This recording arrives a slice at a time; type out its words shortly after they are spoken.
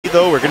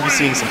though, we're going to be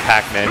seeing some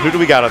Pac-Man. Who do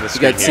we got on the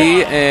screen We got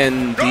T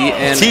and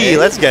DNA. T,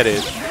 let's get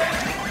it.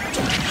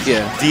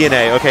 Yeah.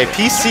 DNA. Okay,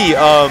 PC.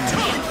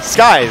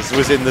 Skies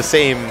was in the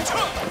same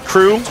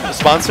crew,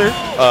 sponsor.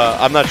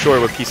 I'm not sure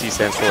what PC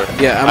stands for.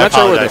 Yeah, I'm not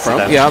sure where they're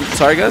from. Yeah, I'm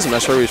sorry, guys. I'm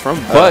not sure where he's from.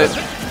 But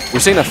we're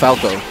seeing a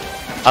Falco.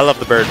 I love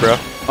the bird, bro.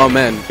 Oh,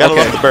 man. Gotta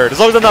love the bird. As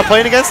long as I'm not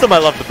playing against him, I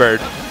love the bird.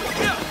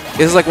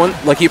 It's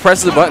like he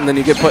presses the button, then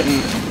you get put in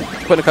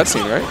a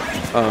cutscene,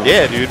 right?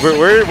 Yeah, dude.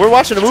 We're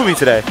watching a movie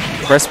today.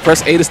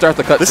 Press A to start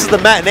the cutscene. This is the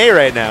matinee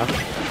right now.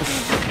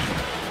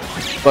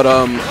 But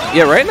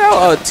yeah, right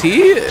now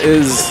T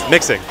is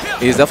mixing.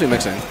 He's definitely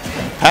mixing.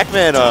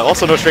 Pac-Man,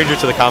 also no stranger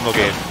to the combo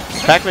game.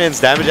 Pac-Man's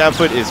damage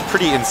output is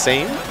pretty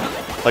insane,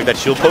 like that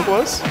shield poke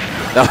was.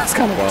 That was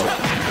kind of wild.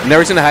 I've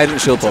never seen a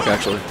hydrant shield poke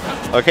actually.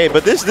 Okay,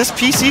 but this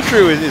PC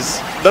crew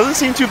doesn't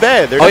seem too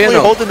bad. They're definitely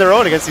holding their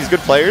own against these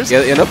good players.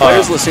 Yeah, the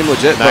players seem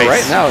legit. Nice. But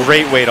right now,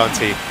 great weight on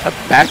T. That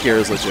back air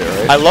is legit,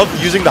 right? I love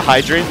using the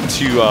hydrant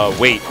to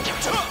wait.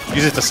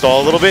 Use it to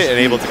stall a little bit and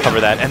able to cover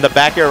that. And the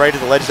back air right at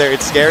the ledge there,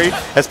 it's scary.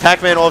 Has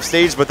Pac-Man off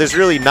stage, but there's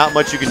really not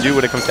much you can do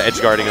when it comes to edge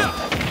guarding him.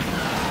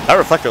 That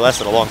reflector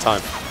lasted a long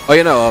time. Oh,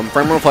 you know,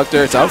 frame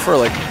reflector, it's out for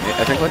like,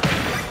 I think like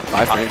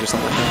 5 frames or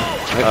something like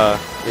that.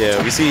 Right?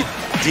 Yeah, we see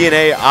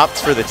DNA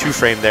opts for the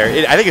 2-frame there.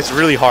 I think it's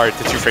really hard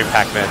to 2-frame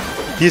Pac-Man.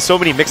 He has so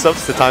many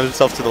mix-ups to time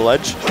himself to the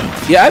ledge.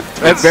 Yeah,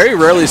 I've very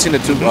rarely seen a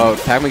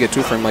Pac-Man get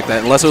 2-frame like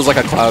that, unless it was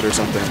like a cloud or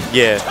something.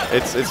 Yeah,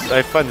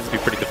 I find it to be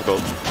pretty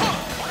difficult.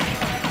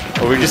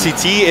 But we just see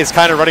T is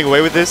kind of running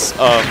away with this.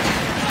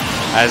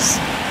 As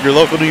your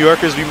local New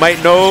Yorkers, we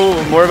might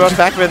know more about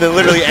Pac-Man than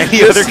literally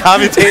any other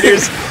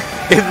commentators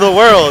in the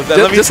world.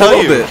 And let me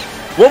tell you,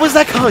 what was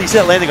that call? You see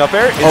that landing up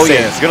air? Insane. Oh,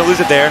 yeah. He's going to lose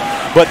it there.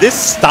 But this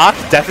stock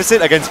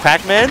deficit against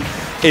Pac-Man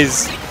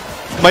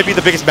might be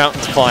the biggest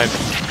mountain to climb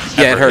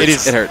ever. Yeah, it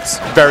hurts. It hurts.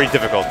 Very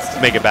difficult to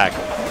make it back.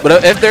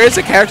 But if there is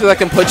a character that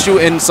can put you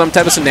in some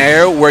type of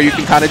scenario where you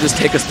can kind of just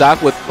take a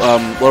stock with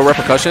low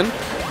repercussion,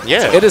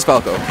 yeah, it is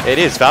Falco. It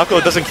is. Falco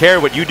doesn't care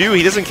what you do.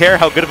 He doesn't care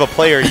how good of a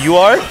player you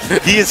are.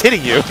 He is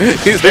hitting you.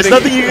 There's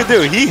nothing you can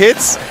do. He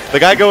hits the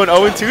guy going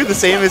 0-2 the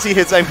same as he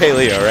hits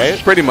Leo, right?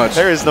 Pretty much.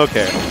 There is no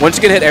care. Once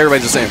you get hit,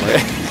 everybody's the same,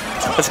 right?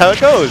 That's how it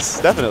goes.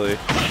 Definitely.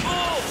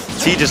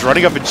 T just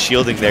running up and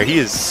shielding there. He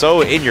is so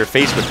in your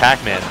face with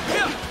Pac-Man.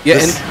 Yeah,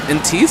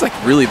 and T's like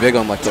really big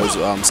on like those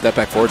step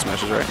back forward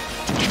smashes, right?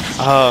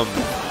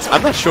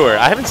 I'm not sure.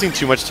 I haven't seen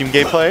too much team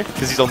gameplay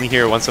because he's only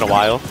here once in a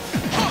while.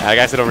 I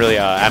guess I don't really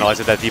analyze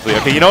it that deeply.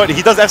 Okay, you know what?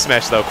 He does F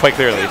smash though, quite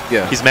clearly.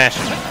 Yeah. He's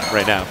mashing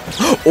right now.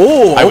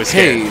 Oh,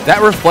 okay.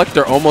 That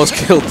reflector almost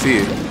killed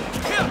T.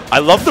 I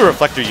love the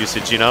reflector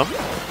usage, you know?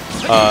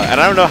 And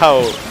I don't know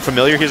how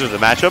familiar he is with the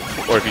matchup,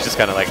 or if he's just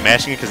kind of like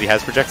mashing it because he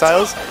has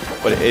projectiles,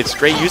 but it's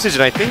great usage,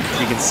 and I think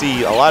we can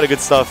see a lot of good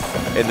stuff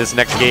in this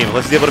next game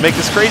unless he's able to make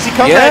this crazy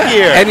comeback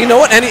here. And you know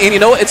what? And you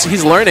know what?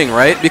 He's learning,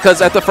 right?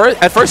 Because at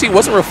first he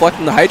wasn't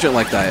reflecting the hydrant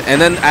like that,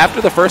 and then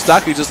after the first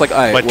stock, he's just like, all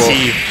right. But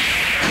T,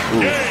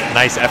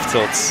 nice F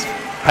tilts.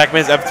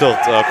 Pac-Man's F tilt,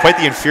 quite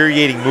the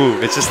infuriating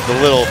move. It's just the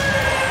little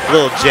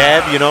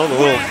jab, you know, the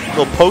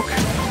little poke.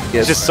 Yes.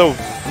 It's just so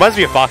reminds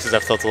me of Fox's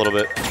F tilt a little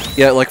bit.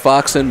 Yeah, like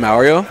Fox and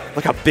Mario.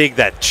 Look how big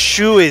that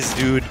shoe is,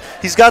 dude.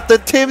 He's got the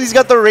Tims, he's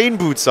got the rain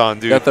boots on,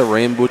 dude. Got the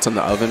rain boots on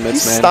the oven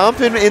mitts, man. He's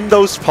stomping in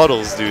those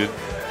puddles, dude.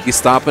 He's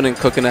stomping and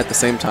cooking at the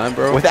same time,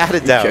 bro. Without a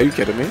doubt. Are you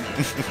kidding me?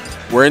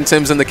 We're in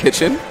Tim's in the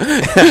kitchen.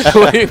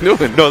 What are you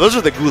doing? No, those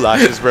are the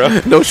goulashes,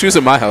 bro. No shoes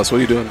in my house. What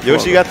are you doing?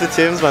 Yoshi got the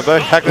Tims, my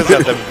buddy Pac-Man's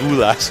got them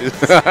goulashes.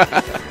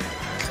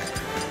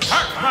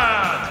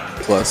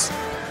 Plus.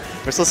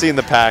 We're still seeing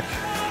the Pac.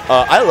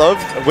 I love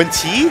when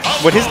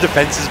his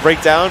defenses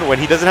break down, when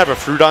he doesn't have a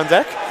fruit on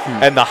deck,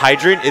 and the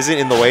hydrant isn't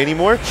in the way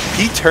anymore,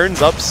 he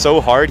turns up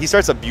so hard, he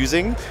starts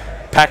abusing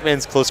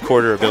Pac-Man's close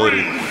quarter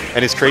ability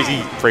and his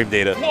crazy frame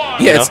data.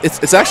 Yeah,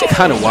 it's actually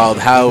kind of wild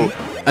how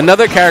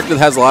another character that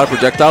has a lot of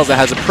projectiles that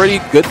has a pretty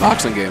good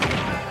boxing game.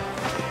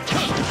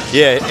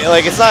 Yeah,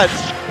 like it's not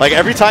like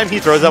every time he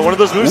throws out one of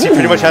those moves, he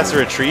pretty much has to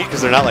retreat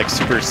because they're not like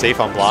super safe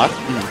on block.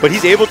 But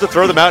he's able to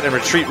throw them out and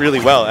retreat really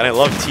well, and I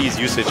love T's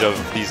usage of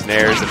these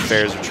nairs and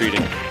fairs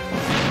retreating.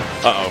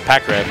 Uh-oh,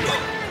 Pac grab.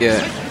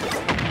 Yeah.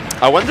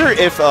 I wonder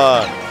if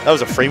that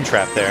was a frame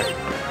trap there,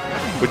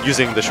 with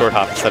using the short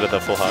hop instead of the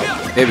full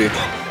hop. Maybe.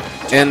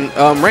 And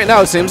right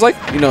now it seems like,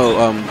 you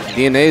know,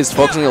 DNA is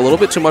focusing a little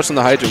bit too much on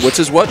the hydrant, which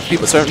is what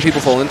certain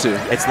people fall into.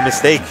 It's the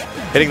mistake.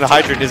 Hitting the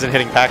hydrant isn't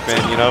hitting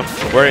Pac-Man, you know?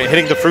 Where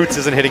hitting the fruits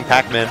isn't hitting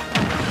Pac-Man.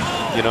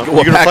 You know?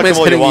 Well, Pac-Man's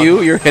hitting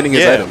you, you're hitting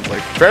his items.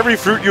 Like, for every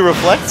fruit you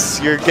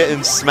reflect, you're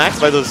getting smacked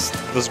by those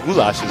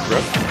goulashes, bro.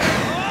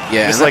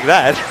 Yeah. Just like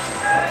that.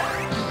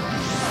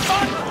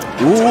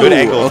 Ooh, good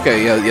angle.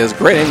 Okay, yeah, it's a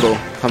great angle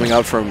coming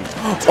out from...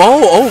 does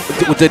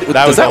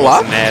that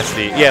lock?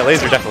 Nasty. Yeah,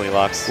 laser definitely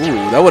locks. Ooh,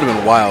 that would have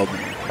been wild.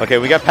 Okay,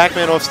 we got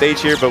Pac-Man off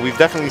stage here, but we've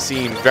definitely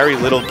seen very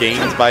little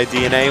gains by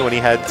DNA when he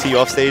had T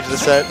off stage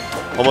this set.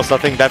 Almost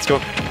nothing. That's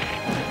going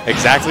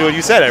exactly what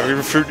you said.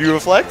 Every fruit you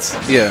reflect.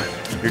 Yeah.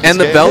 And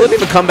the bell didn't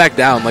even come back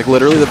down. Like,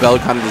 literally, the bell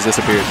kind of just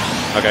disappeared.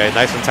 Okay,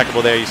 nice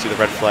untechable there. You see the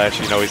red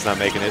flash. You know he's not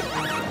making it.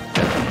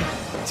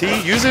 Yeah. T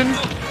using,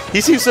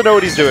 he seems to know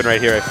what he's doing right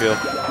here, I feel.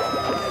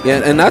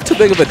 Yeah, and not too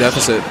big of a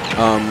deficit.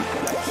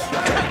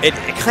 It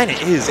kind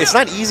of is. It's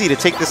not easy to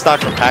take this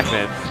stock from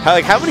Pac-Man.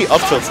 How many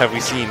up tilts have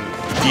we seen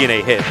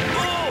DNA hit?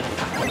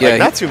 Yeah,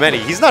 not too many.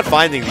 He's not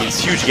finding these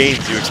huge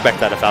gains you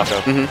expect out of Falco.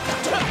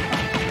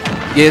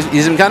 Yeah,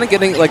 he's been kind of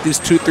getting like these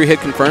 2-3 hit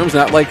confirms,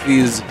 not like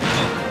these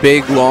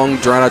big, long,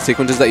 drawn-out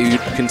sequences that you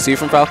can see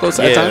from Falcos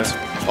at times.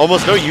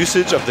 Almost no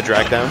usage of the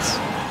drag downs,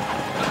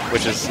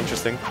 which is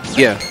interesting.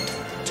 Yeah.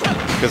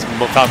 Because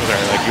Falcos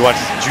are, like, you watch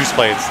Juice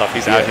play and stuff,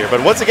 he's out here.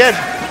 But once again,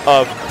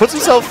 puts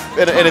himself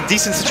in a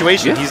decent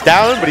situation. Yeah. He's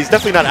down, but he's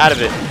definitely not out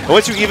of it. And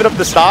once you even up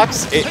the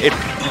stocks, you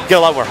get a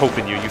lot more hope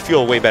in you. You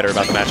feel way better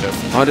about the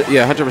matchup.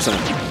 Yeah, 100%.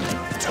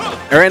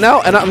 And right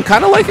now, and I'm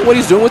kind of liking what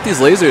he's doing with these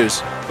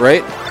lasers,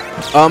 right?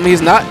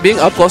 He's not being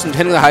up close and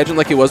hitting the hydrant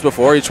like he was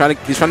before. He's trying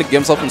to give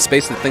himself some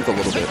space to think a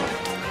little bit.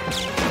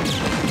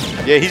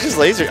 Yeah, he's just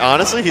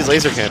honestly, he's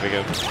laser camping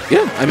him.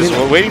 Yeah, I mean,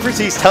 we're waiting for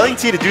T. He's telling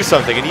T to do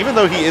something, and even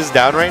though he is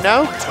down right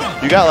now,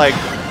 you got like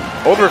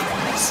over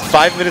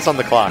 5 minutes on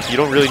the clock. You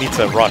don't really need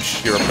to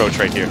rush your approach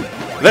right here.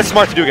 And that's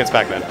smart to do against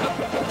Pac-Man.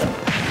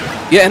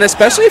 Yeah, and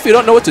especially if you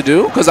don't know what to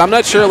do, because I'm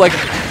not sure like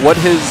what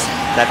his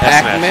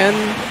Pac-Man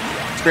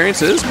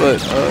experience is, but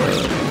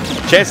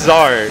chances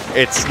are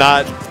it's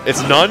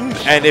none,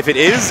 and if it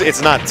is,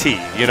 it's not T,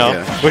 you know?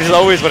 Yeah. Which is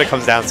always what it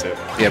comes down to.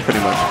 Yeah,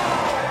 pretty much.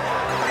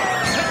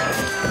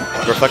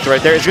 Reflector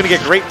right there. He's going to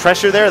get great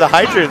pressure there. The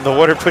hydrant, the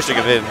water pushing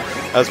him in.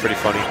 That was pretty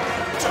funny.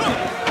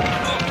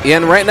 Yeah,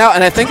 and right now,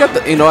 and I think at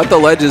the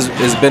ledge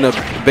has been a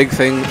big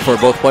thing for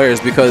both players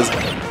because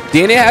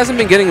DNA hasn't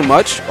been getting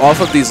much off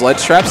of these ledge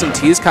traps, and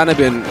T's kind of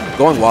been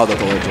going wild at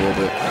the ledge a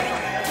little bit.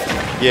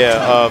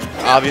 Yeah,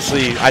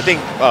 obviously, I think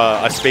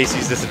a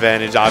Spacey's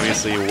disadvantage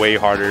obviously way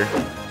harder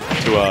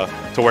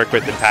to work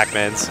with than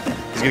Pac-Man's.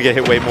 He's going to get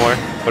hit way more.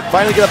 But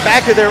finally get a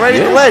backer there right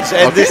in the ledge.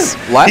 And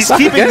he's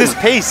keeping this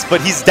pace,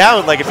 but he's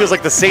down like it feels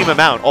like the same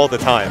amount all the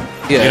time.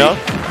 Yeah, you know?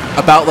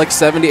 About like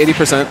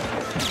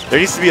 70–80%. There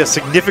needs to be a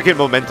significant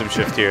momentum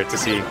shift here to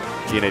see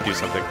DNA do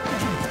something.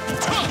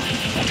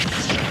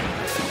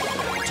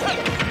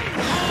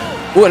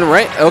 Ooh, and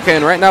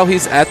right now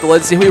he's at the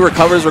ledge. See how he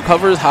recovers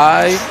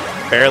high.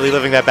 Barely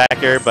living that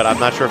back air, but I'm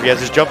not sure if he has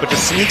his jump, but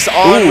just sneaks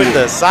on with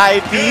the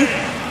side B.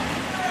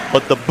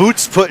 But the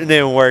boots putting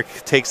in work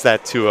takes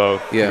that 2-0.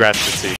 Yeah. Congrats to T.